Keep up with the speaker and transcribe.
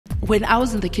When I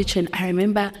was in the kitchen, I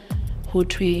remember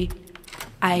Hotwe,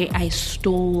 I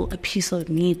stole a piece of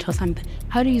meat or something.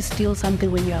 How do you steal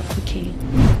something when you are cooking?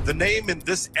 The name in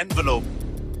this envelope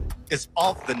is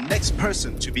of the next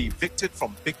person to be evicted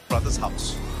from Big Brother's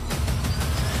house.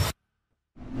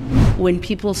 When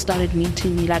people started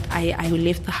meeting me, like I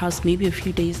left the house maybe a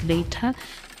few days later,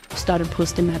 started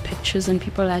posting my pictures, and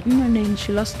people are like, no,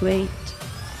 she lost weight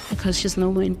because she's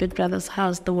no more in Big Brother's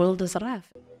house. The world is rough.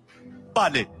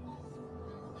 Bale,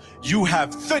 you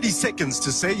have 30 seconds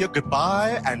to say your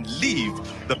goodbye and leave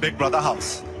the Big Brother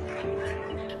house.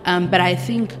 But I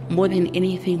think more than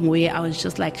anything where I was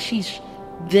just like, sheesh,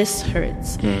 this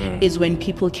hurts, is when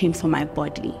people came for my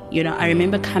body. I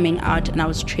remember coming out and I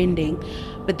was trending,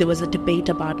 but there was a debate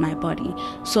about my body.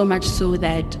 So much so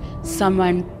that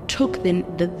someone took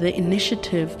the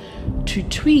initiative to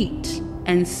tweet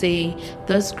and say,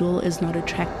 this girl is not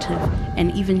attractive,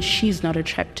 and even she's not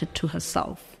attracted to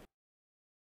herself.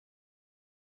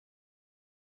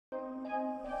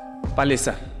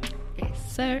 Palesa.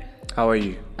 Yes, sir. How are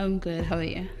you? I'm good. How are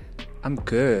you? I'm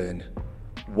good.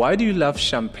 Why do you love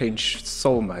champagne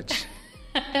so much?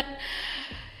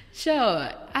 Sure.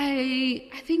 I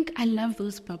think I love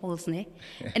those bubbles, ne?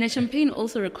 And a champagne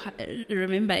also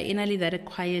remember, inali that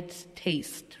acquired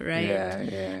taste, right?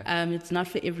 Yeah. It's not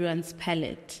for everyone's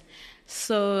palate.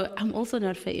 So I'm also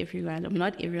not for everyone. I'm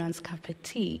not everyone's cup of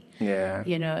tea.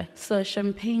 Yeah. So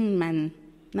champagne, man,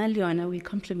 Naliona, we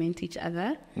complement each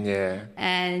other. Yeah.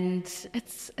 And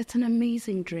it's an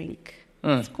amazing drink.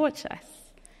 It's gorgeous.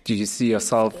 Do you see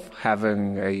yourself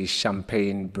having a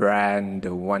champagne brand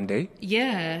one day?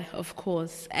 Yeah, of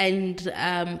course. And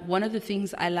one of the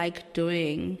things I like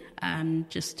doing,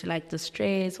 just to like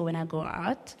distress or when I go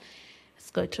out,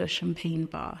 is go to a champagne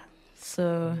bar.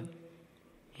 So,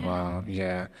 yeah. Wow,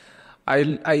 yeah.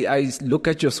 I look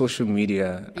at your social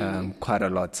media quite a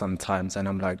lot sometimes, and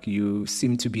I'm like, you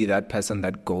seem to be that person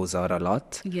that goes out a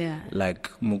lot. Yeah. Like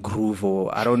Mugruvo.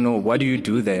 I don't know. What do you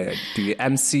do there? Do you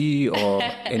MC or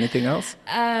anything else?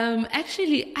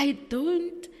 Actually, I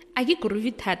don't. I get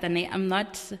groovy tatane. I'm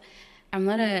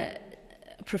not a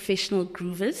professional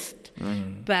groovist,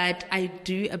 but I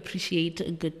do appreciate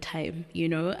a good time,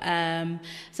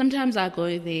 Sometimes I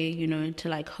go there, to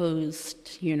like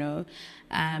host,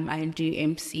 I do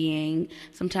MCing.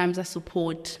 Sometimes I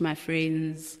support my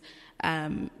friends'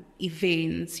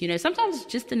 events, sometimes it's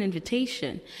just an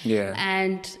invitation. Yeah.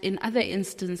 And in other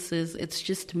instances, it's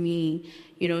just me,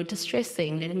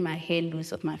 distressing, letting my hair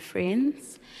loose with my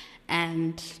friends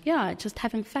and, just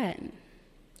having fun.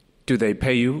 Do they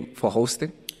pay you for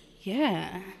hosting?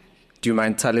 Yeah. Do you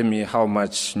mind telling me how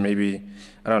much, maybe,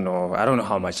 I don't know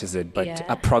how much is it, but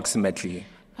approximately?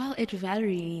 Well, it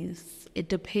varies. It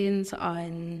depends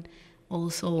on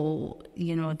also,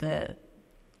 the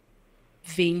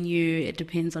venue. It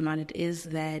depends on what it is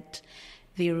that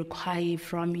they require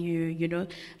from you,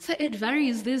 So it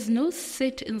varies. There's no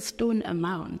set in stone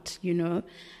amount,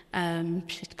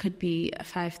 It could be a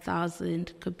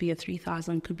 5,000, could be a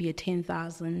 3,000, could be a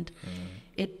 10,000.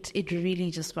 It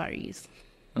really just varies.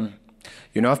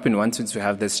 I've been wanting to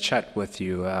have this chat with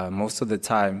you most of the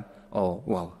time.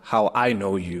 How I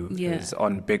know you is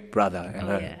on Big Brother.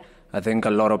 And I think a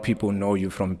lot of people know you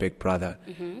from Big Brother.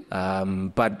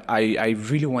 But I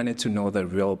really wanted to know the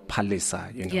real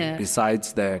Palesa,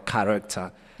 besides the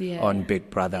character on Big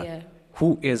Brother. Yeah.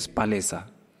 Who is Palesa?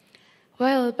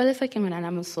 Well, Palesa came in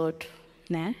Anamasot.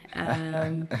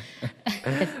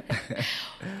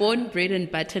 Born, bred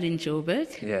and buttered in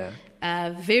Joburg. Yeah.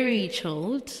 Very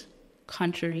chilled,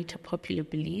 contrary to popular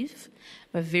belief.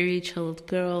 A very chilled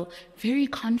girl, very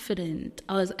confident.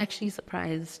 I was actually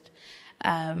surprised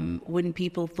when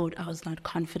people thought I was not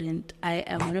confident. I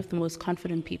am one of the most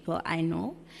confident people I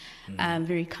know. I'm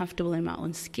very comfortable in my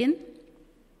own skin.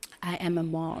 I am a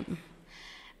mom.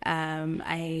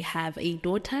 I have a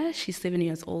daughter. She's 7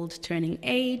 years old, turning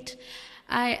 8.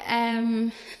 I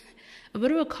am a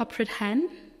bit of a corporate hand,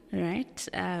 right?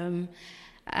 I'm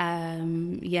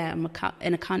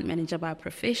an account manager by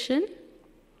profession.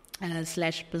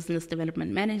 / business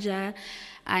development manager.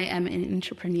 I am an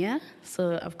entrepreneur,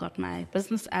 so I've got my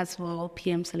business as well,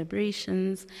 PM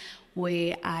Celebrations,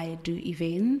 where I do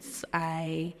events.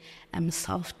 I am a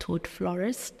self-taught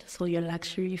florist, so your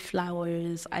luxury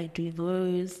flowers, I do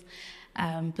those.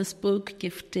 Bespoke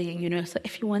gifting, so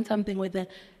if you want something with a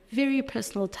very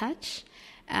personal touch,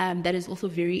 that is also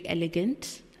very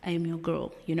elegant, I am your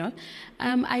girl,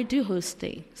 I do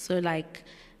hosting, so like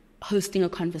hosting a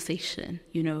conversation,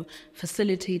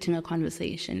 facilitating a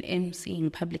conversation,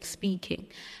 emceeing, public speaking.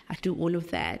 I do all of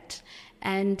that.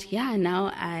 And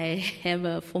now I have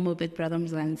a former Big Brother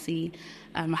Mzanzi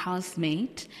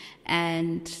housemate,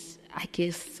 and I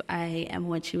guess I am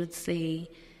what you would say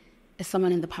is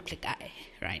someone in the public eye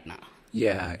right now.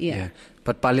 Yeah.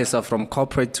 But Palesa, from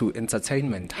corporate to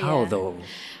entertainment, how though?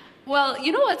 Well,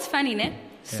 you know what's funny, ne?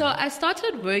 So I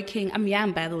started working, I'm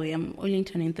young, by the way, I'm only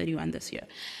turning 31 this year.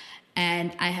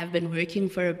 And I have been working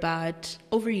for about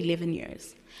over 11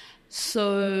 years.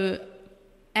 So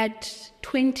at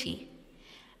 20,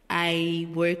 I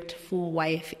worked for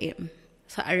YFM.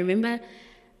 So I remember,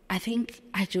 I think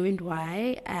I joined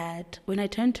Y when I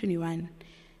turned 21.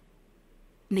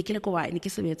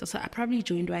 So I probably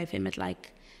joined YFM at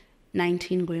like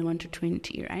 19 going on to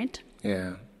 20, right?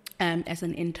 Yeah. As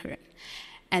an intern.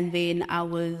 And then I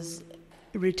was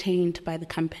retained by the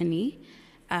company.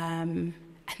 And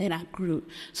then I grew.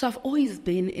 So I've always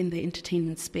been in the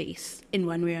entertainment space in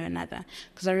one way or another.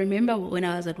 Because I remember when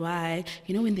I was at Y,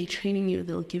 when they're training you,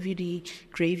 they'll give you the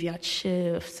graveyard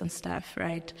shifts and stuff,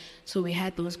 right? So we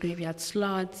had those graveyard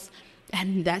slots.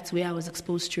 And that's where I was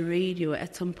exposed to radio.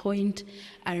 At some point,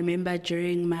 I remember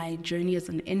during my journey as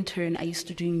an intern, I used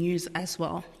to do news as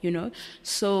well,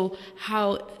 So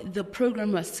how the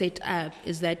program was set up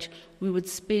is that we would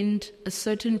spend a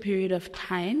certain period of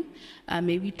time,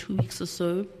 maybe 2 weeks or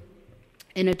so,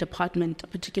 in a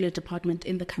particular department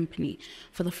in the company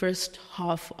for the first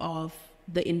half of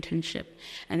the internship.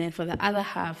 And then for the other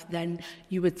half, then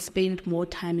you would spend more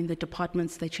time in the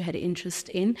departments that you had interest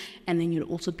in, and then you'd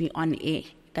also be on air,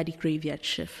 that graveyard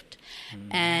shift.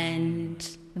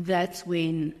 And that's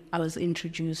when I was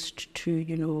introduced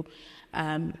to,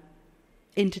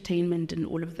 entertainment and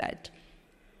all of that.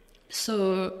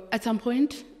 So at some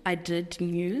point, I did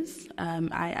news.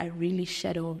 I really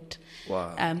shadowed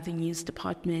the news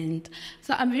department.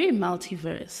 So I'm very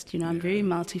multiversed, I'm very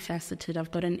multifaceted.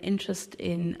 I've got an interest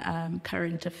in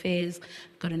current affairs,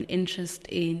 got an interest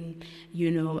in,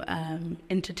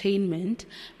 entertainment,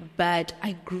 but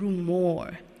I grew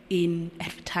more in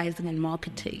advertising and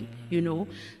marketing,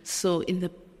 So in the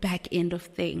back end of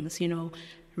things,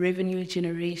 revenue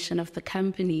generation of the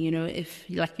company, if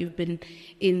you've been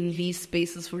in these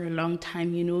spaces for a long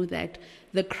time, you know that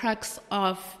the crux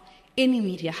of any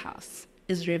media house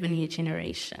is revenue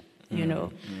generation,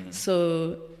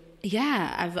 So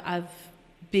I've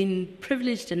been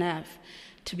privileged enough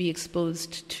to be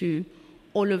exposed to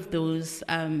all of those,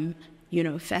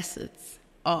 facets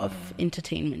of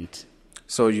entertainment.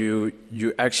 So you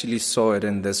actually saw it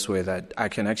in this way, that I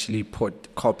can actually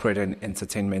put corporate and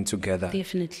entertainment together.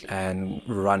 Definitely. And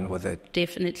run with it.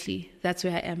 Definitely. That's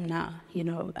where I am now.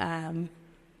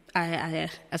 I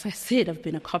as I said, I've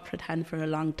been a corporate hand for a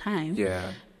long time.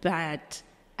 Yeah. But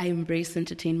I embrace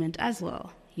entertainment as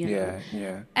well. Yeah.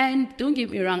 And don't get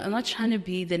me wrong, I'm not trying to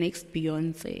be the next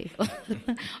Beyonce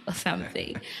or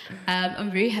something.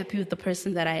 I'm very happy with the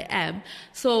person that I am.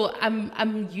 So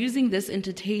I'm using this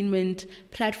entertainment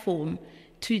platform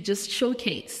to just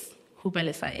showcase who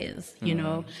Palesa is,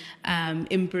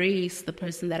 embrace the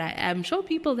person that I am, show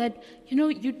people that,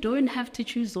 you don't have to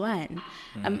choose one.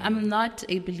 I'm not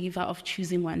a believer of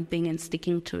choosing one thing and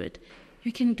sticking to it.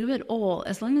 You can do it all.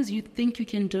 As long as you think you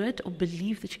can do it or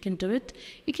believe that you can do it,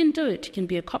 you can do it. You can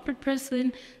be a corporate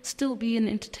person, still be in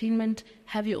entertainment,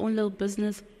 have your own little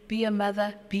business, be a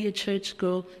mother, be a church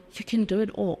girl. You can do it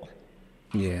all.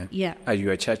 Yeah. Yeah. Are you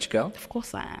a church girl? Of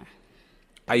course I am.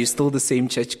 Are you still the same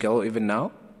church girl even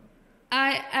now?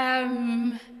 I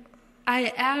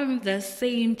am the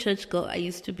same church girl I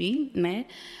used to be, ne?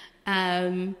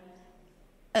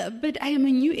 But I am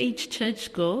a new age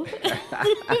church girl,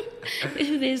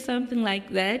 if there's something like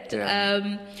that.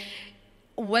 Yeah.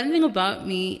 One thing about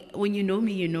me, when you know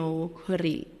me, I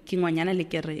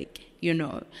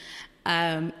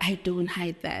don't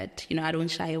hide that. I don't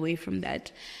shy away from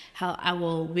that. How I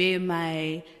will wear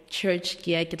my church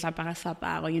gear,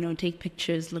 take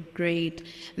pictures, look great,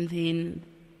 and then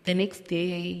the next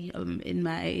day in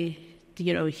my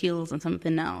heels and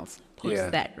something else,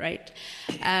 post that, right?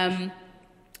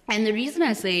 And the reason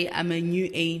I say I'm a new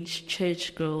age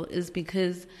church girl is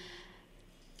because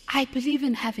I believe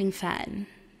in having fun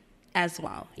as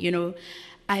well.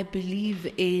 I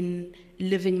believe in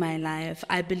living my life.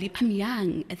 I believe I'm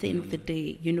young at the end of the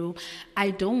day.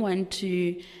 I don't want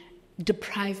to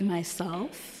deprive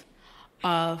myself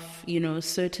of,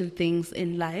 certain things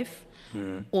in life,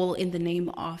 all in the name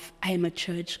of I am a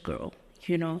church girl,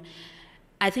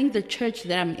 I think the church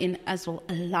that I'm in as well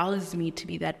allows me to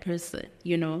be that person,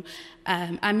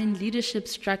 I'm in leadership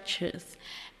structures,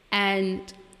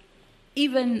 and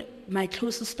even my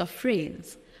closest of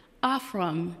friends are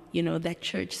from, that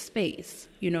church space,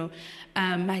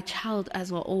 my child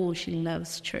as well, she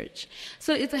loves church.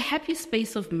 So it's a happy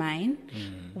space of mine,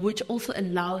 which also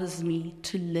allows me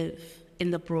to live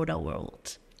in the broader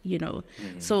world,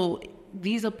 So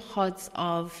these are parts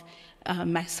of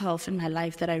myself and my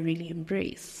life that I really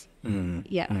embrace.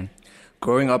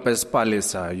 Growing up as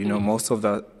Palesa,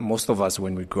 most of us,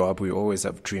 when we grow up, we always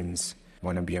have dreams.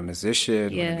 Want to be a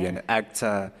musician, want to be an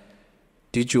actor.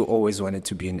 Did you always want it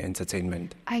to be in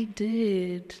entertainment? I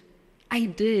did. I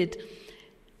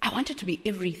wanted to be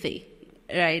everything,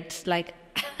 right? Like,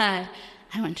 I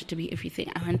wanted to be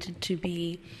everything. I wanted to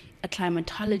be a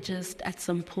climatologist at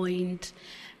some point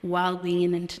while being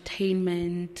in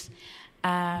entertainment,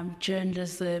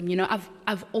 journalism.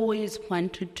 I've always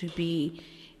wanted to be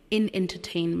in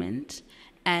entertainment,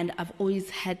 and I've always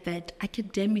had that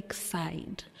academic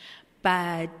side,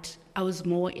 but I was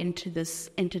more into this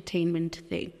entertainment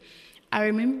thing. I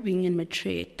remember being in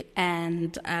matric,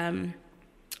 and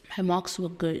my marks were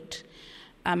good.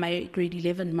 My grade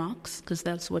 11 marks, because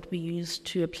that's what we used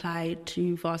to apply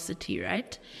to varsity,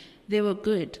 right? They were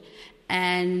good,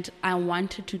 and I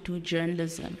wanted to do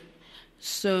journalism.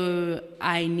 So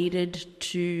I needed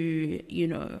to,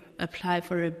 apply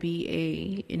for a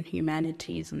BA in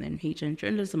humanities and then major in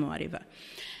journalism or whatever.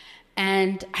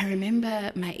 And I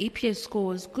remember my APS score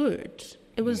was good.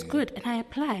 It was good, and I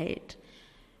applied.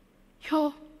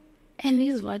 And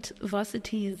these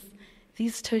varsities,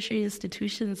 these tertiary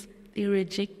institutions, they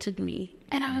rejected me.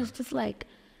 And I was just like,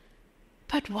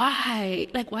 but why?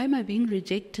 Like, why am I being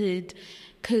rejected?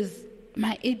 Because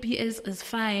my APS is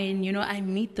fine, I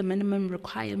meet the minimum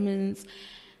requirements.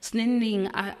 Snending,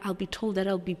 I'll be told that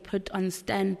I'll be put on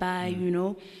standby,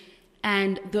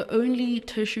 And the only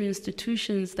tertiary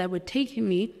institutions that were taking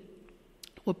me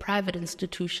were private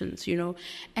institutions,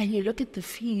 And you look at the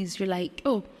fees, you're like,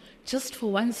 just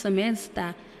for one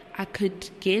semester, I could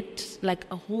get like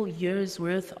a whole year's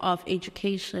worth of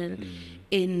education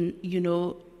in,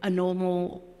 a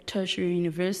normal tertiary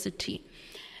university.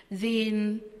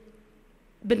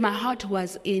 But my heart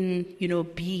was in,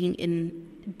 being in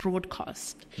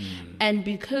broadcast. And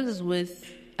because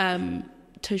with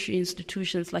tertiary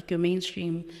institutions like your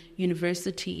mainstream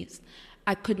universities,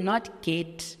 I could not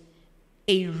get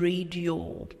a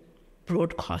radio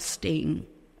broadcasting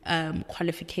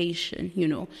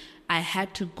qualification, I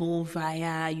had to go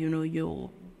via, your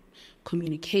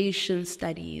communication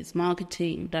studies,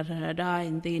 marketing,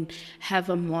 and then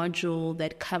have a module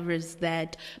that covers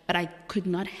that. But I could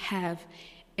not have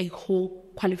a whole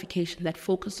qualification that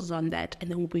focuses on that,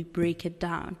 and then we break it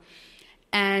down.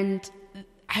 And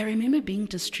I remember being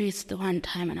distressed the one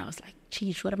time, and I was like,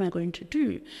 geez, what am I going to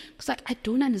do? Because I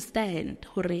don't understand,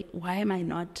 why am I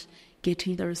not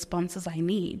getting the responses I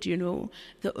need?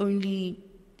 The only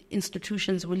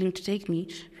institutions willing to take me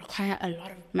require a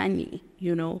lot of money,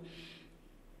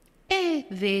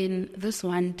 Then this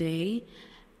one day,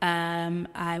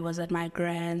 I was at my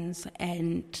grand's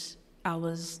and I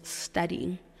was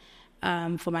studying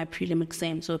for my prelim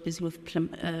exam, so busy with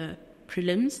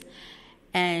prelims.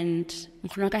 And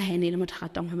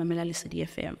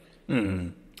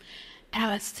and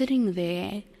I was sitting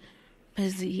there,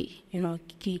 busy, to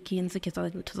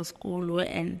the school,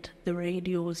 and the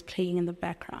radio was playing in the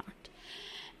background.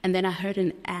 And then I heard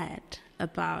an ad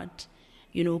about,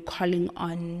 calling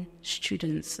on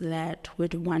students that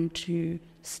would want to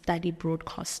study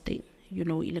broadcasting,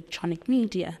 electronic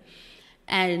media.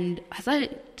 And I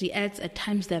thought the ads at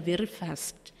times they're very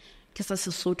fast. Because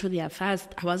they are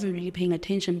fast. I wasn't really paying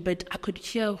attention, but I could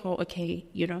hear, okay,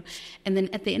 And then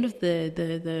at the end of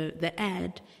the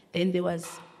ad, then there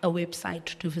was a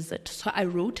website to visit. So I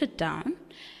wrote it down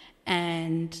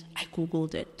and I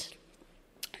Googled it.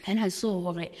 And I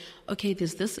saw, okay,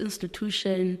 there's this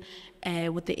institution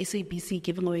with the SABC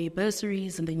giving away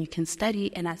bursaries, and then you can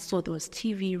study. And I saw there was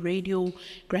TV, radio,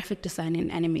 graphic design,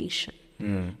 and animation.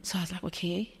 So I was like,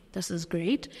 okay, this is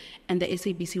great. And the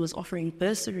SABC was offering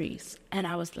bursaries. And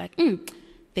I was like,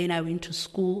 Then I went to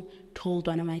school, told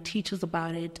one of my teachers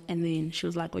about it, and then she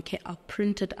was like, okay, I'll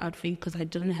print it out for you, because I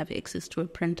didn't have access to a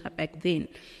printer back then.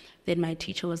 Then my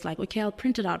teacher was like, okay, I'll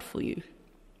print it out for you.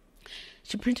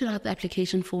 She printed out the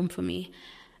application form for me.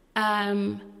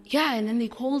 And then they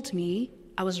called me.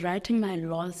 I was writing my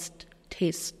last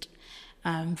test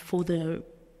for the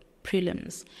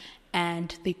prelims,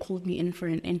 and they called me in for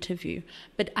an interview.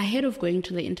 But ahead of going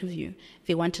to the interview,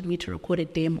 they wanted me to record a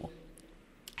demo.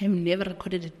 I've never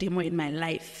recorded a demo in my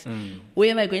life.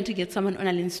 Where am I going to get someone on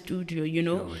a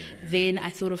studio, Then I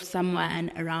thought of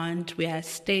someone around where I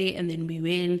stay, and then we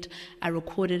went. I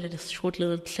recorded a short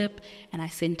little clip, and I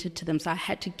sent it to them. So I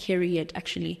had to carry it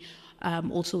actually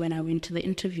Also, when I went to the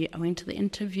interview,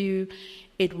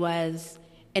 it was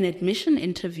an admission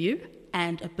interview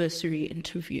and a bursary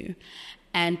interview.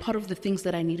 And part of the things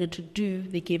that I needed to do,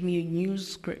 they gave me a news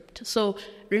script. So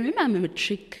remember, I'm a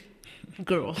matric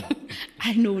girl.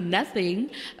 I know nothing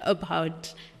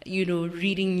about,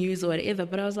 reading news or whatever.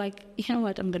 But I was like, you know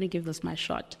what? I'm going to give this my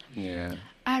shot. Yeah.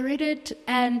 I read it,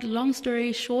 and long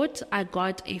story short, I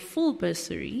got a full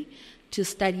bursary to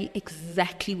study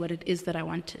exactly what it is that I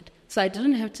wanted. So I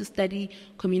didn't have to study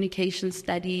communication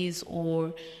studies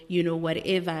or,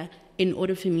 whatever, in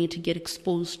order for me to get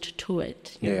exposed to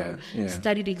it. Yeah.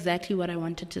 Studied exactly what I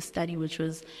wanted to study, which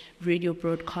was radio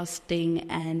broadcasting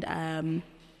and,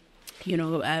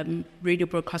 radio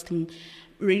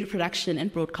production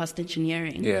and broadcast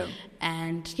engineering. Yeah.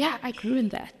 And I grew in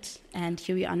that. And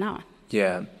here we are now.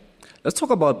 Yeah. Let's talk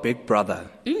about Big Brother.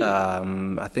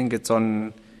 I think it's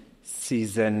on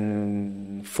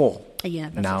season 4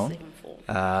 that's now. Season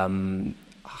 4.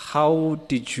 How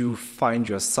did you find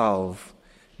yourself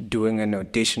doing an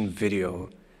audition video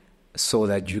so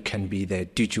that you can be there?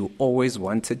 Did you always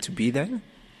wanted to be there?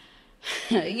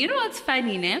 You know what's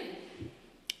funny, ne?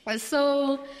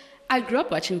 So I grew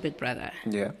up watching Big Brother.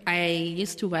 Yeah. I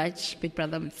used to watch Big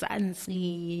Brother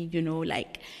Mzanzi,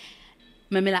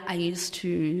 Mamela, I used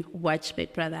to watch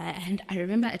Big Brother, and I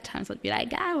remember at times I'd be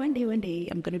like, one day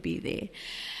I'm going to be there.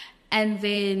 And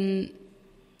then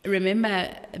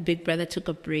remember Big Brother took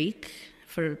a break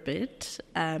for a bit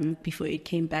before it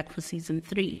came back for season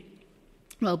 3.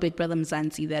 Well, Big Brother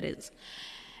Mzanzi, that is.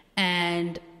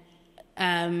 And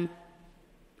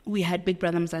we had Big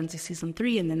Brother Mzanzi season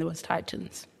 3, and then there was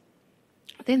Titans.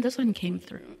 Then this one came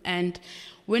through. And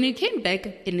when it came back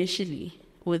initially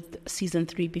with season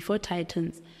 3 before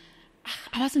Titans,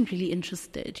 I wasn't really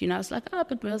interested. I was like,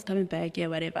 Big Brother's coming back,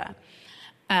 whatever.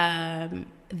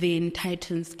 Then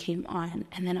Titans came on,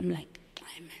 and then I'm like,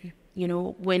 man,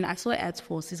 when I saw ads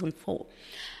for season 4,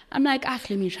 I'm like, let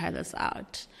me try this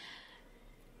out.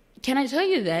 Can I tell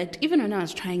you that even when I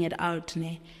was trying it out,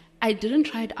 I didn't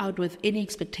try it out with any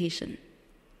expectation.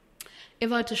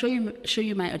 If I were to show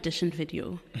you my audition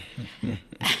video,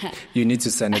 you need to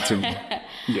send it to me.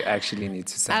 You actually need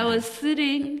to send it. I was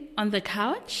sitting on the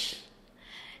couch,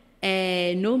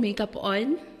 no makeup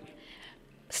on,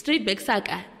 straight back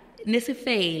saka,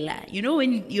 nesifela.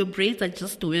 When your braids are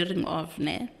just wearing off,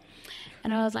 ne?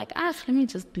 And I was like, let me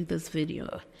just do this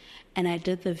video. And I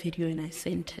did the video and I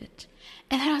sent it.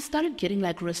 And then I started getting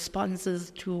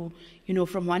responses to,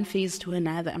 from one phase to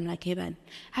another. I'm like, hey man,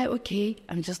 okay,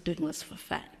 I'm just doing this for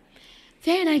fun.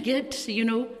 Then I get,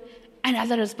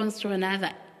 another response to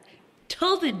another.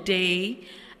 Till the day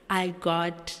I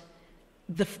got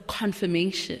the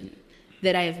confirmation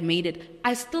that I have made it,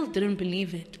 I still didn't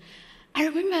believe it. I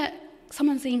remember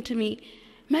someone saying to me,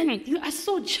 man, you are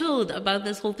so chilled about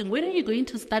this whole thing. When are you going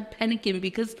to start panicking?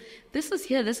 Because this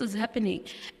is happening.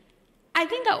 I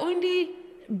think I only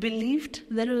believed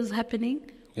that it was happening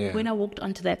when I walked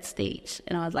onto that stage.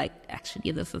 And I was like,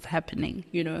 actually, this is happening,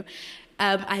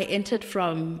 I entered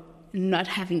from not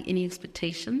having any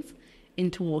expectations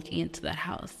into walking into that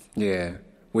house. Yeah.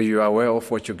 Were you aware of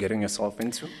what you're getting yourself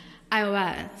into? I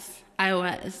was.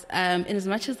 And as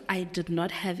much as I did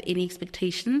not have any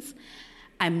expectations,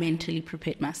 I mentally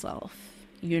prepared myself,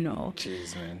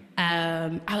 Jeez,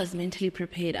 man. I was mentally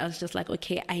prepared. I was just like,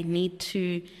 okay, I need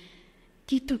to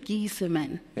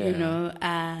man,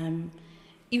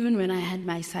 even when I had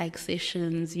my psych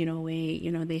sessions,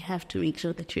 where, they have to make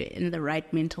sure that you're in the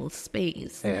right mental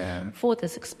space for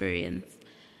this experience.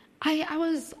 I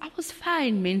was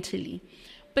fine mentally.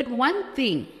 But one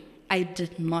thing I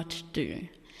did not do,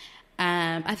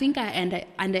 I think I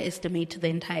underestimated the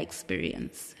entire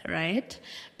experience, right?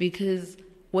 Because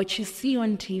what you see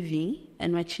on TV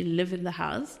and what you live in the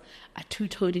house are two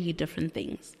totally different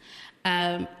things.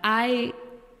 I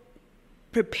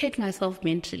prepared myself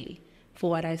mentally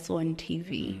for what I saw on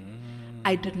TV.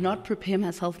 I did not prepare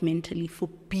myself mentally for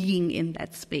being in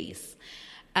that space.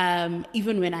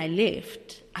 Even when I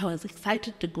left, I was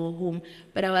excited to go home,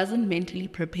 but I wasn't mentally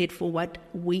prepared for what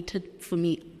waited for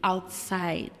me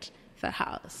outside the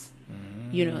house.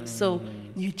 So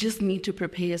you just need to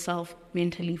prepare yourself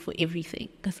mentally for everything,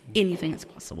 because anything is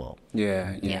possible.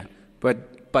 Yeah.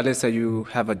 But Palesa, you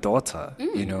have a daughter,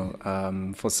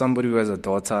 for somebody who has a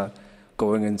daughter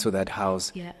going into that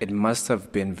house, it must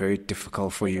have been very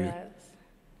difficult for you.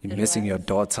 You're missing your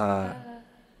daughter.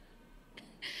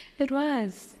 It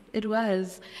was. It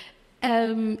was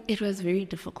very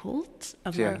difficult.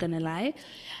 I'm not going to lie.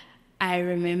 I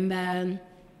remember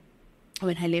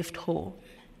when I left home,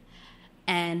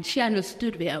 and she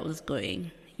understood where I was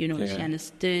going. She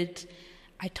understood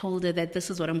I told her that this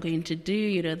is what I'm going to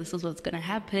do, this is what's going to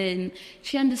happen.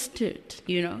 She understood,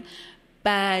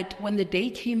 But when the day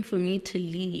came for me to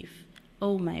leave,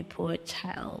 oh, my poor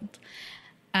child,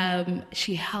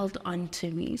 she held on to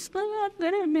me. She's like, I'm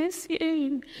going to miss you.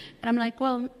 And I'm like,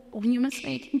 well, when you miss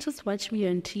me, you can just watch me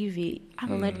on TV.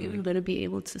 I'm not even going to be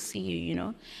able to see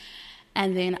you,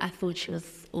 And then I thought she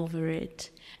was over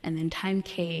it. And then time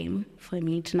came for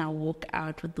me to now walk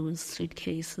out with those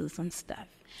suitcases and stuff.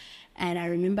 And I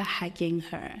remember hugging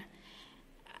her.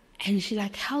 And she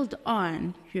held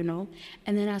on,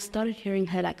 And then I started hearing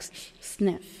her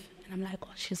sniff. And I'm like,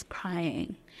 oh, she's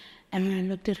crying. And when I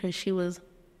looked at her, she was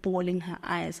bawling her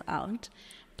eyes out,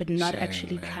 but not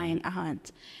actually crying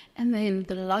out. And then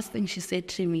the last thing she said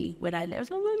to me when I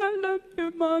left, I love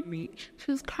you, Mommy.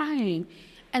 She was crying.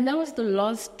 And that was the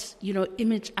last,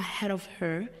 image I had of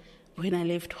her when I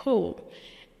left home.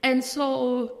 And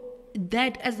so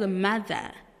that as a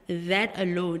mother, that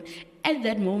alone, at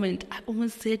that moment, I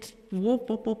almost said, whoa,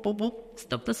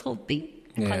 stop this whole thing.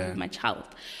 I can't leave my child.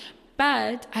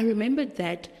 But I remembered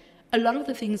that a lot of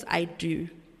the things I do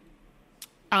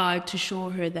are to show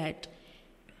her that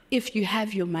if you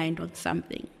have your mind on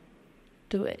something,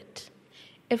 do it.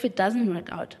 If it doesn't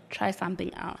work out, try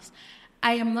something else.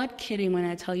 I am not kidding when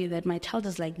I tell you that my child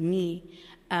is like me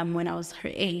when I was her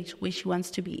age, where she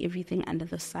wants to be everything under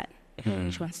the sun.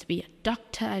 She wants to be a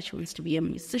doctor, she wants to be a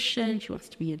musician, she wants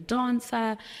to be a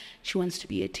dancer, she wants to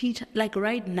be a teacher. Like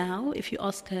right now, if you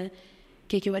ask her,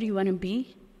 Keke, what do you want to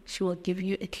be? She will give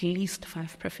you at least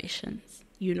 5 professions,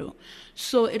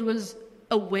 So it was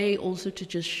a way also to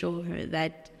just show her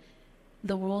that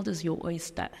the world is your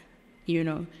oyster,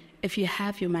 If you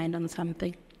have your mind on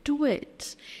something, do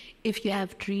it. If you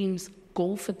have dreams,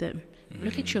 go for them.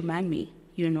 Look at your mommy.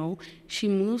 She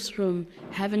moves from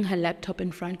having her laptop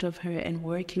in front of her and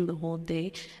working the whole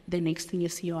day. The next thing you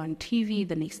see her on TV,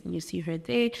 the next thing you see her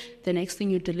there, the next thing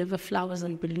you deliver flowers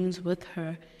and balloons with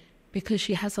her because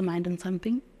she has a mind on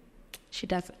something. She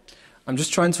does it. I'm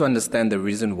just trying to understand the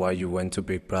reason why you went to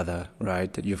Big Brother,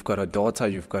 right? You've got a daughter,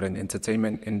 you've got an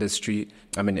entertainment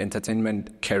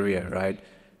career, right?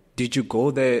 Did you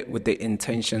go there with the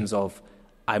intentions of,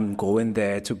 I'm going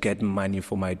there to get money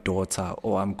for my daughter,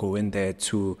 or I'm going there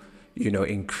to,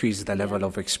 increase the level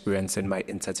of experience in my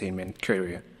entertainment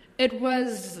career? It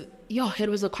was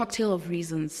a cocktail of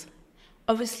reasons.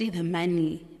 Obviously, the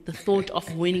money, the thought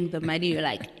of winning the money, you're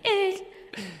like,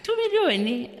 2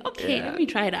 million, okay, let me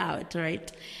try it out,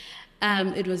 right?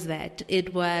 It was that.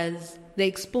 It was the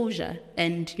exposure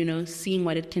and, seeing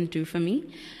what it can do for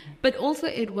me. But also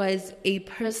it was a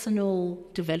personal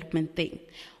development thing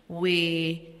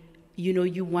where,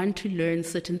 you want to learn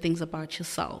certain things about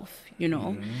yourself,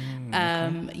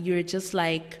 You're just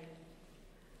like,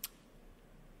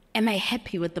 am I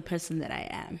happy with the person that I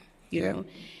am?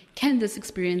 Can this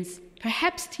experience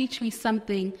perhaps teach me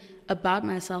something about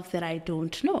myself that I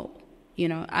don't know?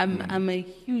 I'm a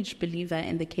huge believer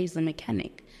in the case and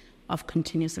mechanic of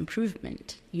continuous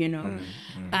improvement,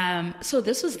 So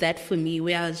this was that for me,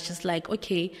 where I was just like,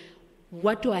 okay,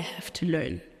 what do I have to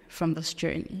learn from this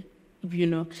journey?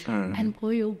 And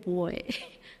boy, oh boy,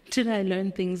 did I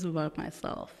learn things about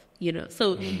myself,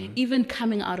 So even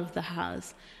coming out of the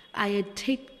house, I had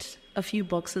ticked a few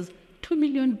boxes, 2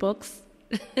 million books,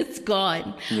 it's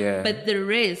gone. Yeah. But the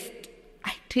rest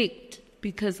I ticked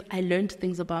because I learned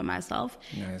things about myself.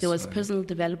 Nice. There was personal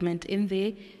development in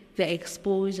there, the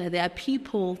exposure. There are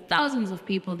people, thousands of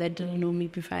people that didn't know me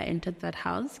before I entered that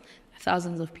house,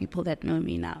 thousands of people that know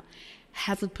me now.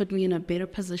 Has it put me in a better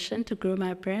position to grow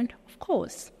my brand? Of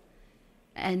course.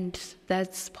 And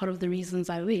that's part of the reasons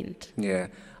I went. Yeah.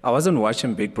 I wasn't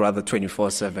watching Big Brother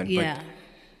 24/7. Yeah. But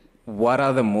what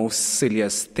are the most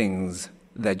silliest things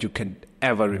that you can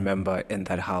ever remember in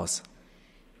that house?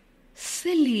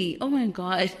 Silly. Oh, my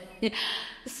God.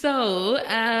 So,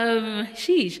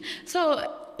 sheesh.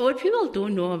 So, what people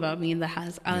don't know about me in the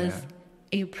house, I was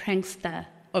a prankster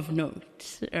of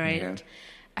note, right? Yeah.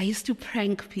 I used to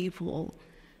prank people.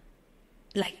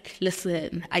 Like,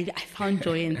 listen, I found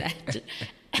joy in that.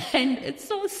 And it's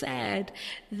so sad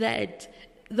that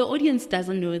the audience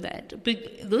doesn't know that.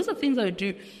 But those are things I would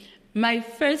do. My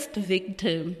first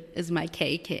victim is my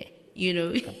KK.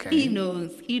 Okay. He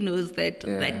knows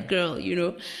that girl,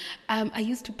 I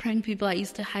used to prank people. I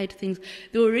used to hide things.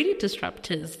 They were already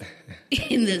disruptors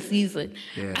in the season.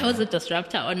 Yeah. I was a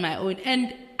disruptor on my own.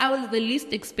 And I was the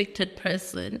least expected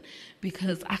person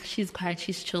because she's quiet,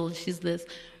 she's chill, she's this.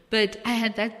 But I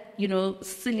had that,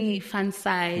 silly, fun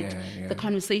side, the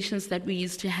conversations that we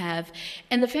used to have,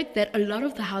 and the fact that a lot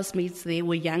of the housemates there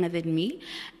were younger than me,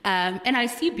 and I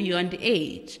see beyond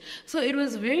age. So it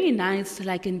was very nice to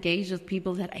engage with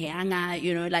people that are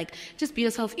younger, just be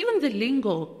yourself. Even the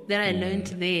lingo that I learned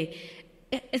there,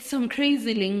 it's some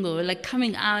crazy lingo,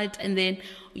 coming out, and then,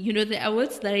 there are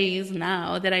words that I use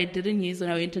now that I didn't use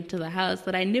when I went into the house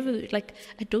that I never,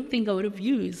 I don't think I would have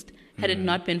used had it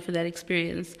not been for that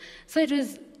experience. So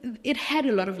it had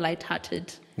a lot of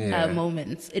lighthearted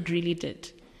moments. It really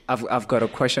did. I've got a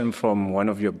question from one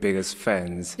of your biggest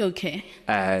fans. Okay.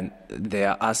 And they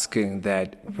are asking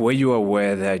that, were you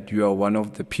aware that you are one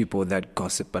of the people that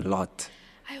gossip a lot?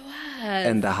 I was.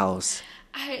 In the house?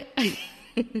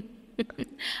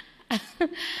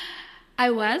 I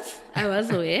was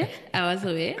aware.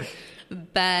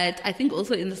 But I think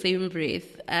also in the same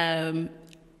breath,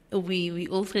 we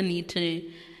also need to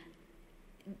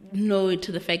know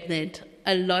to the fact that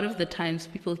a lot of the times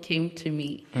people came to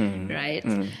me, right?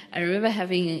 I remember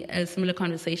having a similar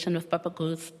conversation with Papa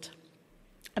Ghost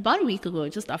about a week ago,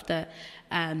 just after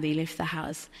they left the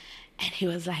house. And he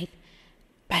was like,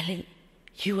 Bale,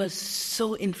 you were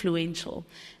so influential.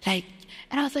 And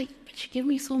I was like, but you give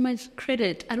me so much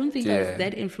credit. I don't think I was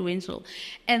that influential.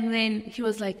 And then he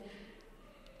was like,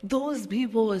 those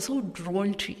people were so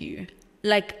drawn to you.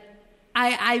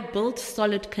 I built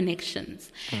solid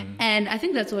connections. And I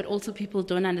think that's what also people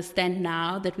don't understand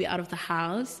now that we're out of the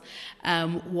house,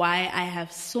 why I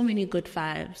have so many good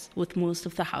vibes with most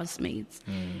of the housemates.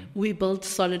 We built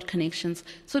solid connections.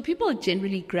 So people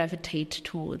generally gravitate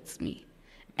towards me.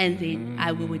 And then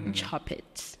I would chop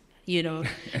it. Even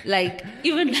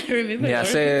I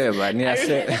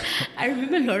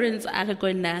remember Lawrence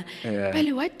Aragona.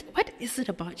 Bale, what is it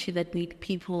about you that made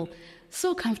people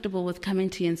so comfortable with coming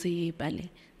to you and saying, hey, Bale,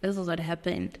 this is what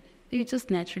happened? They just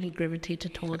naturally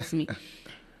gravitated towards me.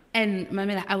 And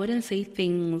Mamela, I wouldn't say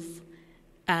things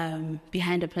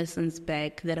behind a person's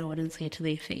back that I wouldn't say to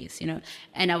their face,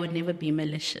 and I would never be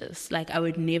malicious. I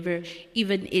would never,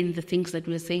 even in the things that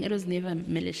we were saying, it was never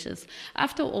malicious.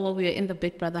 After all, we are in the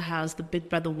Big Brother house, the Big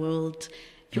Brother world.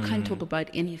 You can't talk about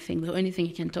anything. The only thing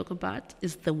you can talk about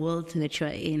is the world that you're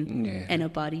in and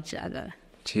about each other.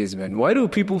 Jeez, man. Why do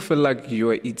people feel like you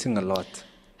are eating a lot?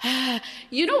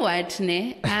 You know what,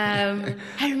 ne? I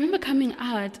remember coming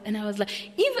out and I was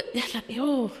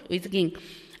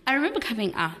I remember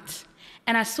coming out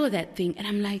and I saw that thing and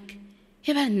I'm like,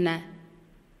 hey,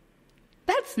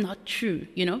 that's not true,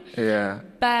 Yeah.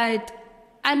 But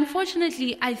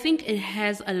unfortunately, I think it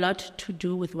has a lot to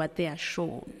do with what they are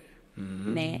shown.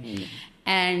 Ne?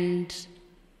 And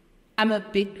I'm a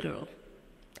big girl.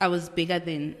 I was bigger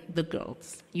than the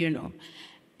girls,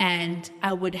 And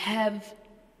I would have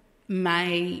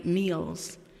my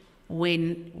meals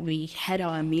when we had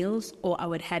our meals, or I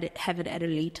would have it at a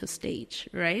later stage,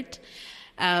 right?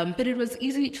 But it was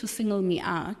easy to single me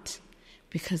out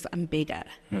because I'm bigger,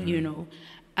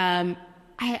 I'm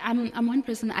one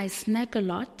person, I snack a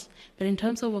lot, but in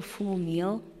terms of a full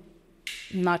meal,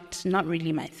 not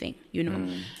really my thing,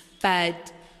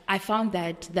 But I found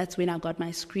that that's when I got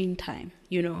my screen time,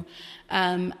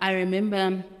 I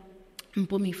remember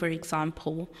Mpumi, for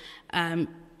example,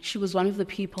 she was one of the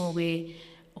people where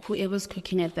whoever's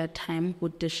cooking at that time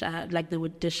would dish up, they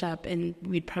would dish up and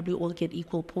we'd probably all get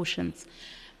equal portions.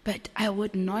 But I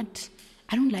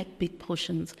don't like big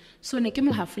portions. So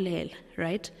nekemo hafulela,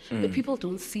 right? But people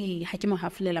don't see hakemo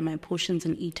hafulela my portions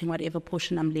and eating whatever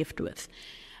portion I'm left with.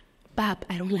 Bab,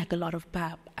 I don't like a lot of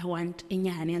bab. I want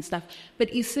inyani and stuff.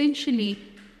 But essentially,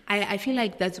 I feel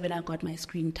like that's when I got my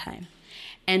screen time.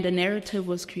 And a narrative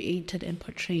was created and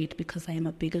portrayed because I am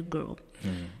a bigger girl.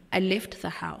 I left the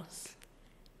house.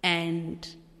 And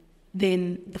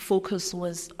then the focus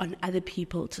was on other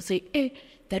people to say, hey,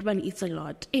 that one eats a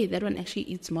lot. Hey, that one actually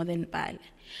eats more than Bale.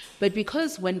 But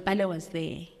because when Bale was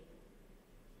there,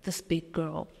 this big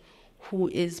girl who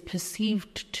is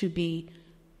perceived to be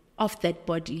of that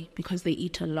body because they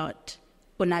eat a lot,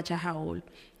 Onaja Haul,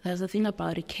 there's a thing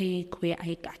about a cake where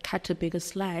I cut a bigger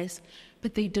slice,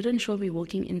 but they didn't show me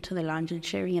walking into the lounge and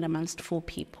sharing it amongst 4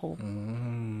 people. Do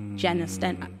you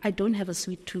understand? I don't have a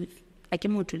sweet tooth. I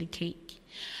came out to cake.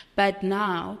 But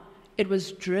now it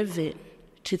was driven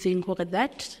to think, okay,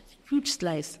 that huge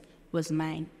slice was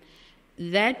mine.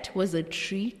 That was a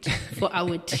treat for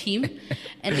our team.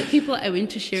 And the people I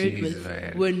went to share it with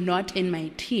were not in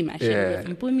my team. I shared it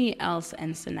with Mpumi, Elsa,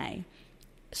 and Sinai.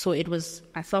 So it was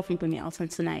myself, Mpumi, Elsa,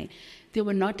 and Sinai. They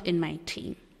were not in my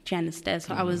team. Do you understand?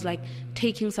 So I was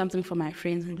taking something for my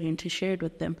friends and going to share it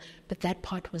with them. But that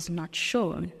part was not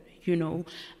shown,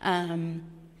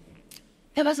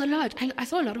 There was a lot. I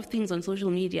saw a lot of things on social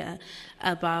media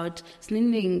about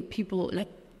sending people, like,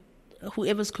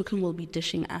 whoever's cooking will be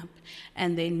dishing up,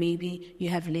 and then maybe you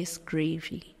have less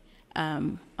gravy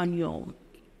on your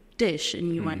dish,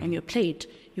 and you want on your plate,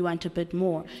 you want a bit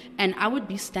more. And I would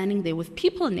be standing there with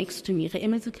people next to me,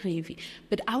 gravy,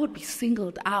 but I would be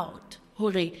singled out.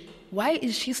 Why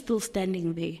is she still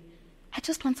standing there? I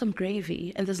just want some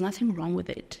gravy, and there's nothing wrong with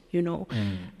it, you know.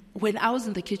 When I was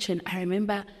in the kitchen, I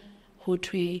remember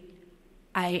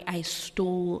I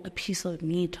stole a piece of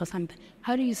meat or something.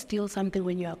 How do you steal something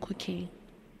when you are cooking?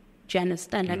 Do you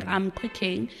understand? Like, I'm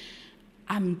cooking,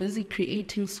 I'm busy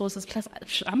creating sauces. Plus,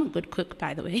 I'm a good cook,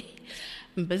 by the way.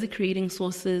 I'm busy creating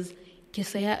sauces.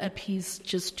 Kesaya a piece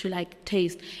just to, like,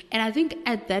 taste. And I think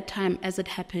at that time, as it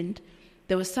happened,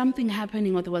 there was something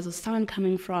happening, or there was a sound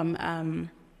coming from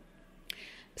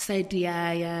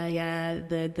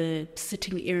the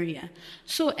sitting area.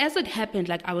 So as it happened,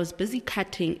 like, I was busy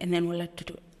cutting, and then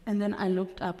and then I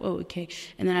looked up, okay,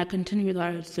 and then I continued what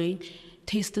I was doing,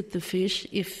 tasted the fish,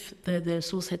 if the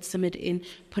sauce had simmered in,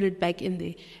 put it back in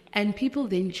there. And people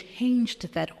then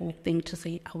changed that whole thing to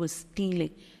say I was stealing.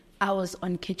 I was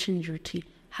on kitchen duty.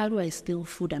 How do I steal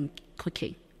food I'm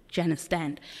cooking? Do you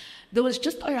understand? There was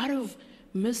just a lot of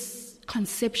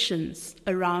misconceptions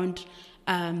around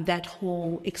that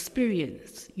whole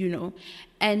experience, you know.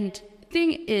 And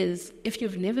thing is, if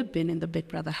you've never been in the Big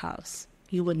Brother house,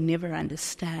 you will never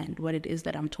understand what it is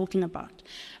that I'm talking about.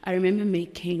 I remember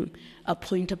making a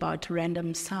point about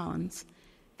random sounds.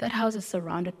 That house is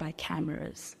surrounded by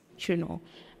cameras, you know.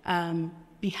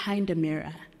 Behind a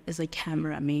mirror is a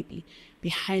camera, maybe.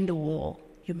 Behind a wall,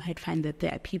 you might find that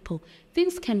there are people.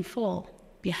 Things can fall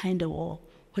behind a wall.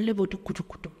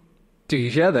 Do you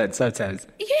hear that sometimes?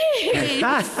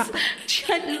 Yes!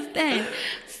 Do you understand?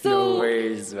 So no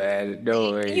ways, man.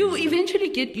 No ways. You eventually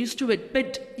get used to it,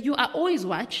 but you are always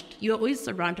watched. You're always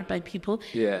surrounded by people.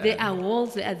 Yeah. There are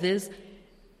walls, there are this.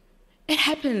 It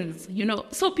happens, you know.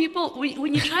 So people,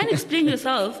 when you try and explain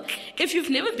yourself, if you've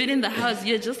never been in the house,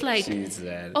 you're just like, jeez,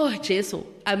 man. Oh, Jesu,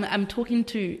 I'm talking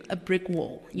to a brick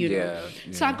wall, you know. Yeah.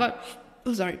 So I got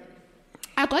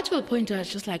to a point where I was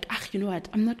just like, you know what,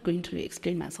 I'm not going to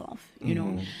explain myself, you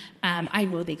know. I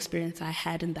know the experience I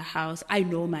had in the house. I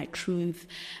know my truth.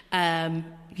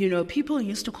 You know, people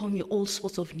used to call me all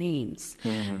sorts of names.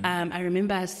 I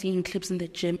remember seeing clips in the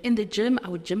gym. In the gym, I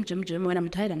would gym. When I'm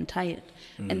tired.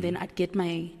 And then I'd get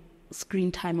my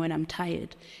screen time when I'm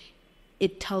tired.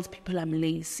 It tells people I'm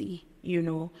lazy, you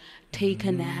know, take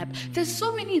a nap. There's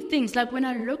so many things. Like, when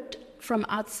I looked from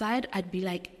outside, I'd be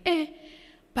like,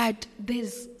 but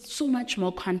there's so much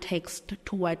more context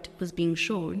to what was being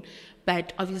shown.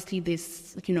 But obviously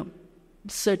there's, you know,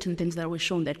 certain things that were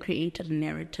shown that created a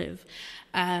narrative.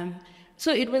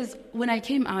 So it was, when I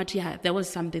came out, there was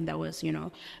something that was, you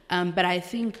know. But I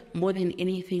think more than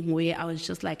anything, where I was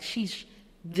just like, sheesh,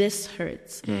 this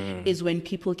hurts, is when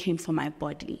people came for my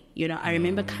body. You know, I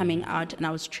remember coming out and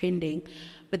I was trending,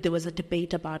 but there was a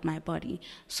debate about my body,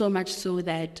 so much so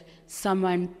that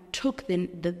someone took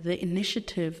the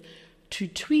initiative to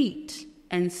tweet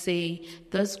and say,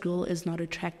 this girl is not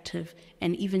attractive,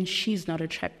 and even she's not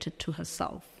attracted to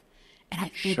herself. And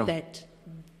I thought that,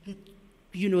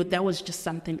 you know, that was just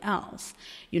something else,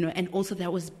 you know, and also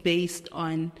that was based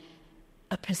on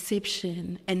a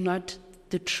perception and not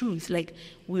the truth. Like,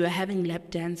 we were having lap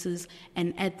dances,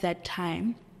 and at that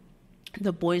time,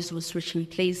 the boys were switching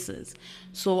places.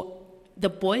 So the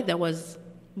boy that was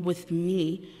with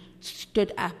me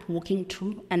stood up walking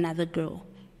to another girl.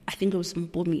 I think it was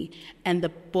Mpomi. And the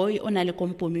boy Onale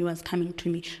Mpomi was coming to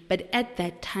me. But at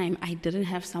that time, I didn't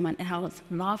have someone, and I was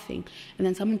laughing. And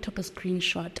then someone took a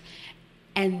screenshot,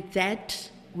 and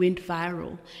that went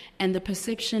viral. And the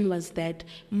perception was that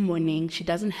Morning, she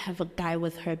doesn't have a guy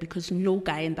with her because no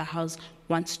guy in the house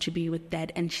wants to be with that,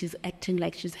 and she's acting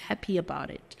like she's happy about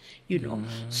it, you know.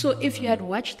 So if you had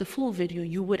watched the full video,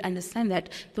 you would understand that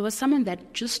there was someone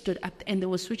that just stood up and they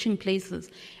were switching places.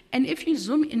 And if you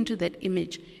zoom into that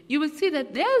image, you would see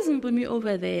that there's Mpumi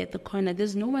over there at the corner.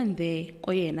 There's no one there,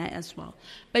 Koyena as well.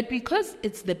 But because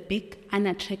it's the big,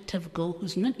 unattractive girl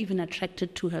who's not even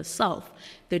attracted to herself,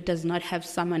 that does not have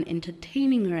someone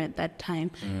entertaining her at that time,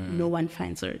 no one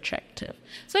finds her attractive.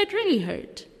 So it really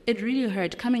hurt. It really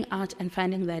hurt coming out and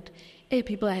finding that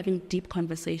people are having deep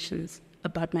conversations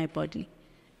about my body.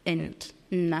 And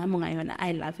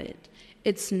I love it.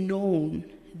 It's known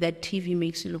that TV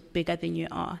makes you look bigger than you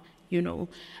are, you know.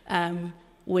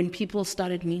 When people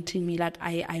started meeting me, like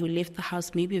I left the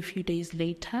house maybe a few days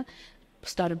later,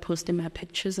 started posting my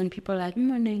pictures, and people are like,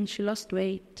 Morning, she lost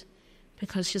weight.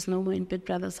 because she's no more in Big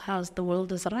Brother's house. The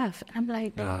world is rough. And I'm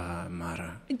like,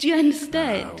 Mara. do you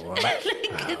understand?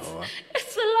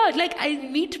 It's a lot. Like, I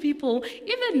meet people,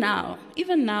 even now,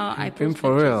 I post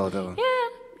for pictures. Real, though. Yeah.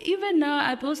 Even now,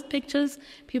 I post pictures.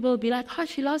 People will be like, oh,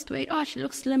 she lost weight. Oh, she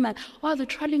looks slimmer. Oh, the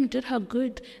trolling did her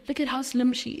good. Look at how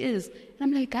slim she is. And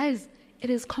I'm like, guys,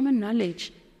 it is common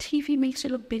knowledge. TV makes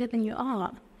you look bigger than you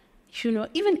are.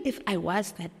 Even if I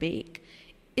was that big,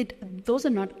 those are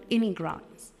not any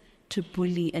grounds to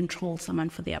bully and troll someone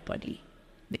for their body.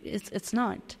 It's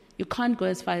not. You can't go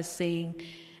as far as saying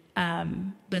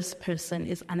this person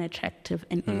is unattractive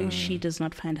and even she does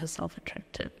not find herself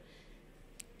attractive.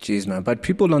 Jeez, man. But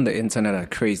people on the internet are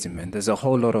crazy, man. There's a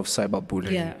whole lot of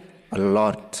cyberbullying. Yeah. A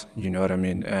lot, you know what I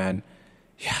mean? And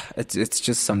yeah, it's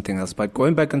just something else. But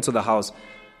going back into the house,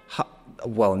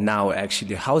 now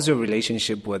actually, how's your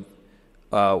relationship with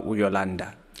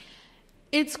Yolanda?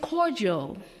 It's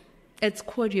cordial. It's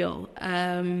cordial.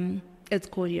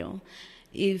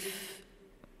 If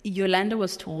Yolanda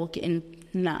was to walk in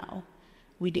now,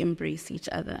 we'd embrace each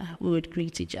other. We would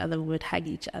greet each other. We would hug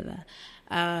each other.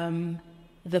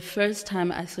 The first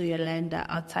time I saw Yolanda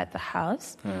outside the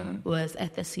house was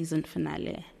at the season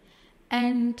finale.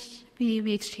 And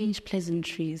we exchanged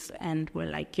pleasantries and we're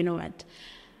like, you know what?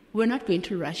 We're not going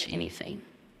to rush anything.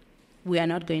 We are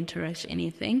not going to rush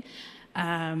anything.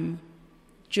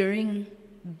 During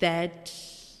that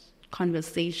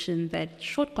conversation, that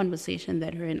short conversation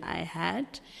that her and I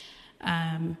had,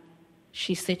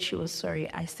 she said she was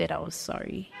sorry. I said I was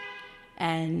sorry.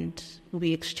 And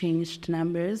we exchanged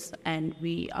numbers, and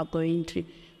we are going to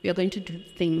do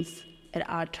things at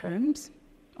our terms,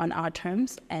 on our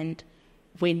terms, and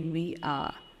when we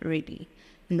are ready,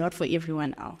 not for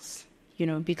everyone else,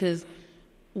 because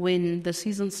when the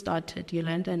season started,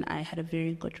 Yolanda and I had a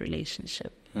very good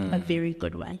relationship, a very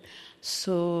good one.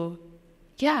 So,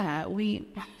 yeah, we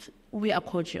are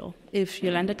cordial. If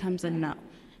Yolanda comes in now,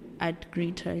 I'd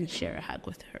greet her and share a hug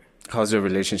with her. How's your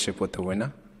relationship with the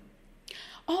winner?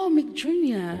 Oh, Mick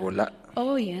Jr. Hola.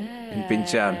 Oh, yeah.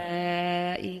 Pincham.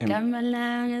 Yeah.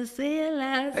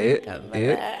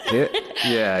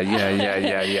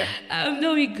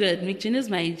 No, we're good. Mick Jr. is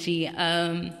my G.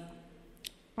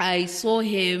 I saw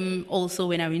him also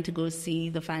when I went to go see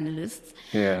the finalists.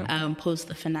 Yeah. Post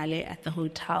the finale at the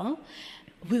hotel.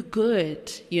 We're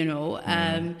good,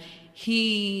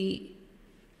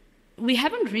 We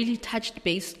haven't really touched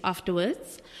base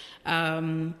afterwards.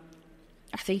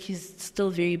 I think he's still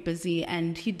very busy,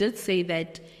 and he did say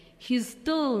that he's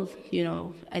still,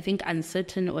 I think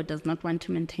uncertain or does not want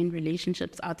to maintain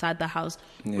relationships outside the house,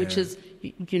 which is,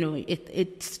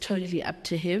 it's totally up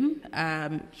to him.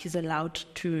 He's allowed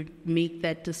to make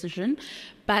that decision.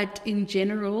 But in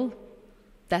general,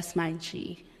 that's my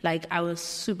G. Like, I was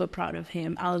super proud of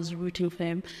him. I was rooting for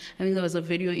him. I think there was a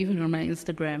video even on my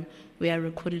Instagram where I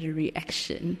recorded a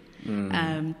reaction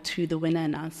to the winner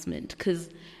announcement, because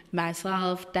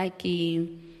myself, Daki,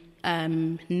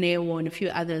 Neo, and a few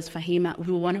others, Fahima, we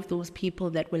were one of those people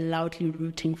that were loudly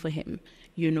rooting for him,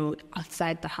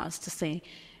 outside the house to say,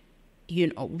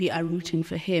 we are rooting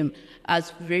for him. I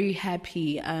was very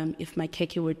happy if my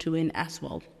Keke were to win as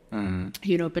well, but,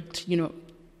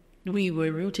 we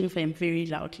were rooting for him very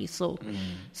loudly. So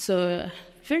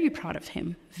very proud of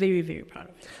him. Very, very proud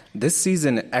of him. This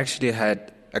season actually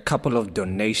had a couple of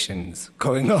donations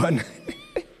going on.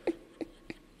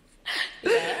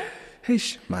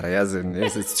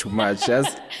 Yes, it's too much.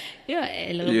 Yes.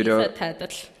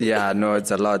 Yeah, no, it's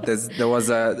a lot. There was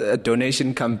a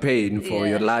donation campaign for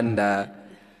Yolanda.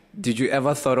 Did you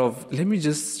ever thought of, let me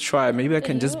just try, maybe I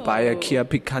can just buy a Kia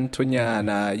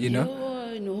Picantoñana,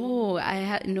 No, I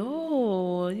had,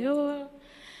 no.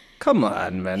 Come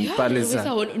on, man.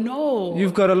 Palesa. No.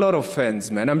 You've got a lot of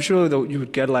fans, man. I'm sure that you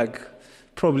would get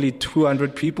probably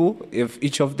 200 people if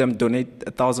each of them donate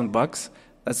 $1,000.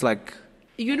 That's like...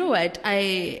 You know what?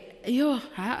 I'm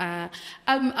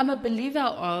a believer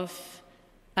of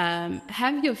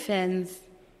have your fans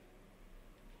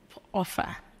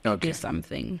offer to do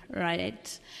something,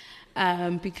 right?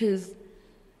 Because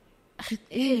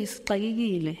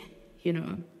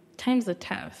times are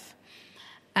tough.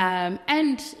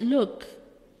 And look,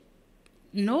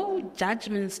 no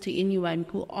judgments to anyone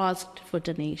who asked for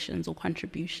donations or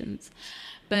contributions.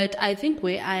 But I think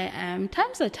where I am,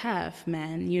 times are tough,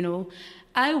 man.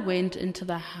 I went into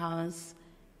the house,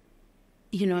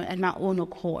 at my own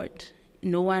accord.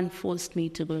 No one forced me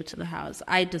to go to the house.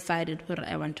 I decided where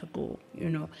I want to go,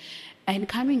 And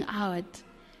coming out,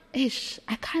 I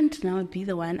can't now be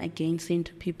the one again saying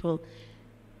to people,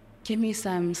 give me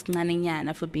some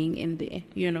snaninyana for being in there,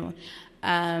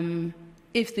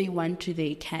 If they want to,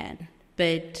 they can.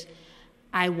 But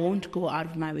I won't go out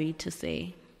of my way to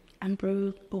say, I'm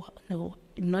broke. Oh, no,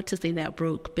 not to say they're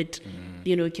broke, but,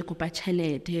 you know, ke kopa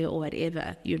tjhelete or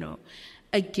whatever, you know.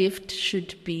 A gift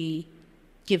should be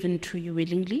given to you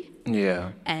willingly.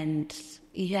 Yeah. And,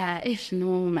 yeah,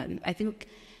 no, man. I think,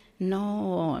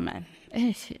 no, man.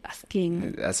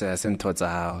 Asking.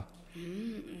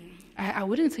 I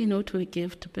wouldn't say no to a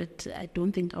gift, but I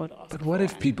don't think I would ask. But what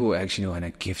if people actually want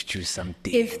to gift you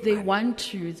something? If they want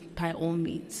to, by all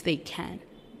means, they can.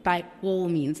 By all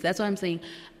means. That's why I'm saying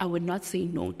I would not say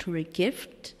no to a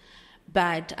gift,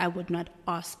 but I would not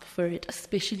ask for it,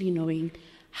 especially knowing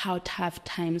how tough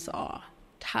times are.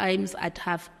 Times are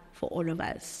tough for all of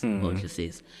us,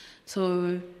 says.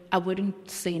 So I wouldn't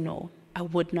say no. I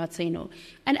would not say no.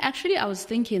 And actually, I was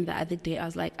thinking the other day, I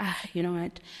was like, you know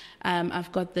what?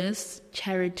 I've got this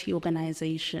charity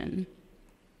organization.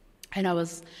 And I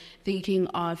was thinking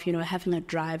of, you know, having a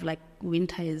drive, like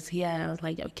winter is here. I was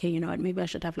like, okay, you know what? Maybe I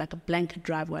should have like a blanket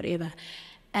drive, whatever.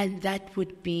 And that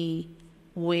would be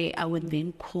where I would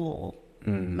then call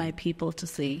my people to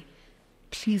say,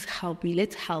 please help me.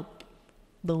 Let's help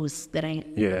those that I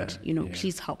need. You know,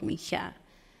 please help me here.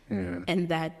 Yeah. And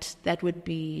that would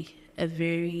be a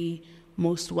very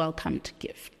most welcomed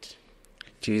gift.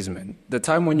 Jeez, man. The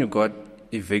time when you got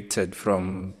evicted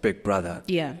from Big Brother.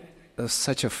 Yeah. It was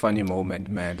such a funny moment,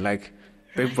 man. Like,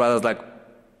 Big Brother's like,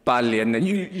 Bali, and then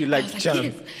you like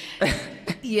jump.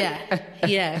 Yes.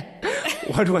 Yeah.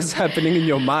 What was happening in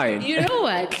your mind? You know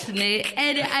what, Ne?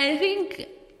 And I think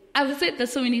I've said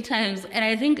this so many times, and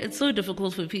I think it's so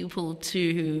difficult for people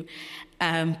to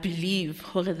believe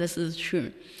that this is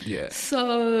true. Yeah.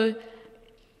 So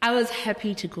I was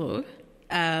happy to go.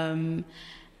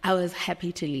 I was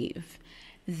happy to leave.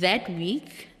 That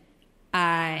week,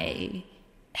 I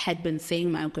had been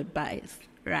saying my goodbyes,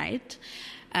 right?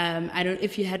 I don't.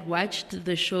 If you had watched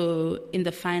the show in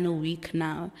the final week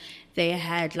now, they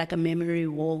had like a memory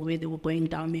wall where they were going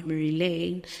down memory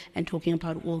lane and talking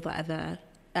about all the other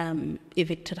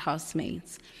evicted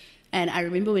housemates. And I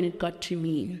remember when it got to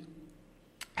me,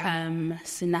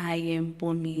 Sinaye,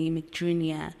 Bomi,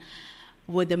 McJunior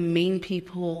were the main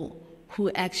people who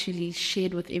actually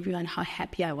shared with everyone how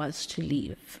happy I was to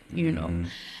leave, you know,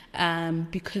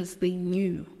 because they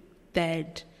knew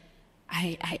that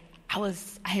I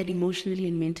had emotionally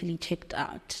and mentally checked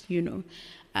out, you know.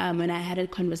 When I had a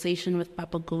conversation with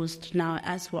Papa Ghost now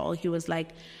as well, he was like,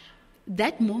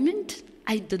 that moment,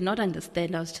 I did not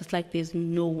understand. I was just like, there's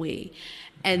no way.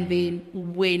 And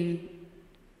then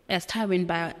as time went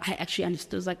by, I actually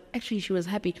understood. I was like, actually, she was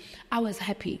happy. I was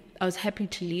happy. I was happy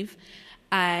to leave.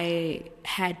 I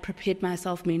had prepared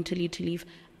myself mentally to leave.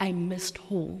 I missed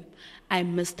home. I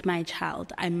missed my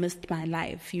child. I missed my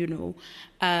life, you know.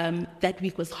 That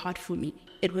week was hard for me.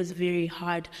 It was very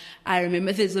hard. I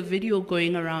remember there's a video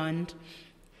going around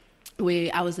where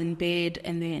I was in bed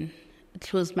and then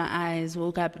closed my eyes,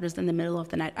 woke up. It was in the middle of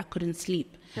the night. I couldn't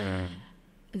sleep. In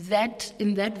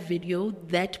that video,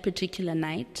 that particular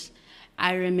night,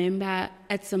 I remember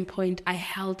at some point I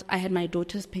had my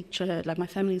daughter's picture, like my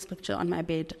family's picture on my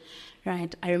bed,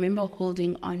 right? I remember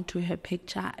holding on to her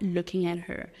picture, looking at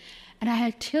her, and I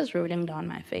had tears rolling down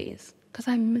my face because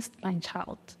I missed my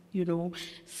child, you know.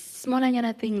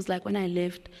 Smaller things like when I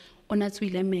left,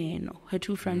 Onatswilemeno, her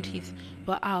two front teeth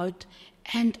were out,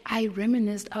 and I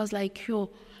reminisced. I was like,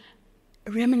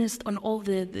 reminisced on all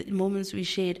the moments we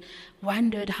shared,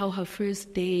 wondered how her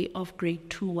first day of grade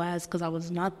 2 was, because I was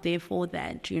not there for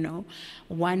that, you know,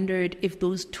 wondered if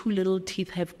those two little teeth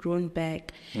have grown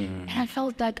back. And I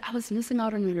felt like I was missing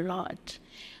out on a lot.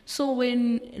 So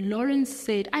when Lawrence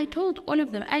said, I told all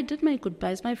of them, I did my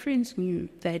goodbyes. My friends knew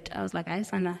that. I was like,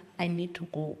 Sana, I need to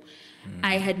go.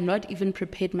 I had not even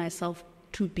prepared myself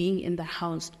to being in the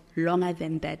house longer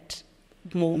than that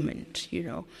moment, you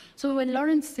know. So when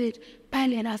Lawrence said,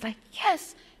 Pali, and I was like,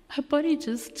 yes, my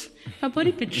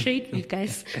body betrayed me,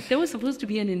 guys. There was supposed to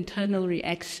be an internal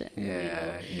reaction.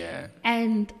 Yeah.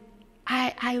 And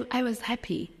I was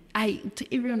happy.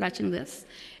 To everyone watching this,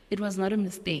 it was not a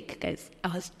mistake, guys. I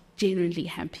was genuinely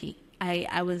happy.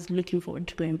 I was looking forward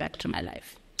to going back to my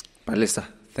life. Palesa,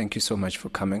 thank you so much for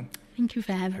coming. Thank you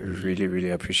for having me. Really, really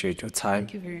appreciate your time.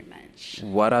 Thank you very much.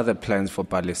 What are the plans for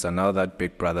Palesa now that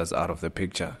Big Brother's out of the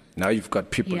picture? Now you've got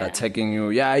people attacking you.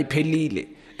 Yeah, I pelile.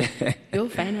 You're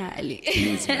finally.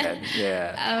 Please, man.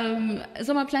 Yeah.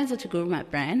 So my plans are to grow my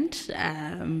brand.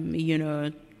 You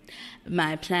know,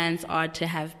 my plans are to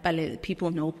have people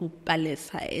know who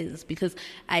Palesa is, because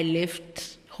I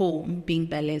left home being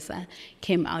Palesa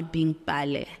came out being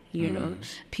Pale, you know.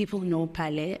 People know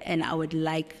Pale, and I would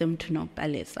like them to know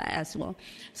Palesa as well.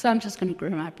 So I'm just going to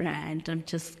grow my brand. I'm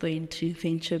just going to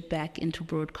venture back into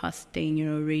broadcasting, you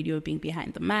know, radio, being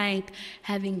behind the mic,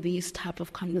 having these type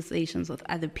of conversations with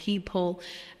other people.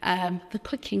 The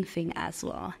cooking thing as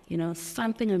well, you know,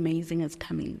 something amazing is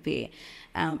coming there.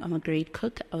 I'm a great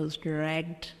cook. I was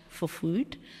dragged for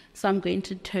food. So I'm going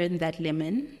to turn that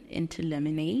lemon into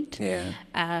lemonade. Yeah.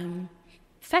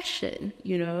 Fashion,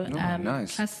 you know,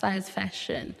 nice. Plus size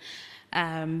fashion.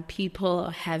 People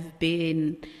have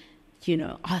been, you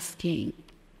know, asking,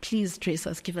 please dress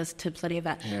us, give us tips,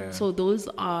 whatever. Yeah. So those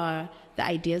are the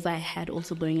ideas I had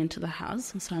also going into the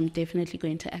house. So I'm definitely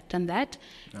going to act on that.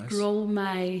 Nice. Grow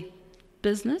my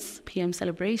business, PM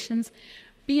Celebrations.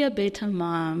 Be a better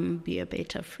mom, be a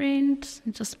better friend,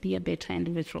 just be a better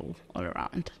individual all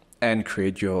around. And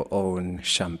create your own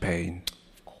champagne.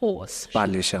 Of course.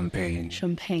 Barley champagne.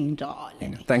 Champagne,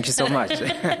 darling. Thank you so much.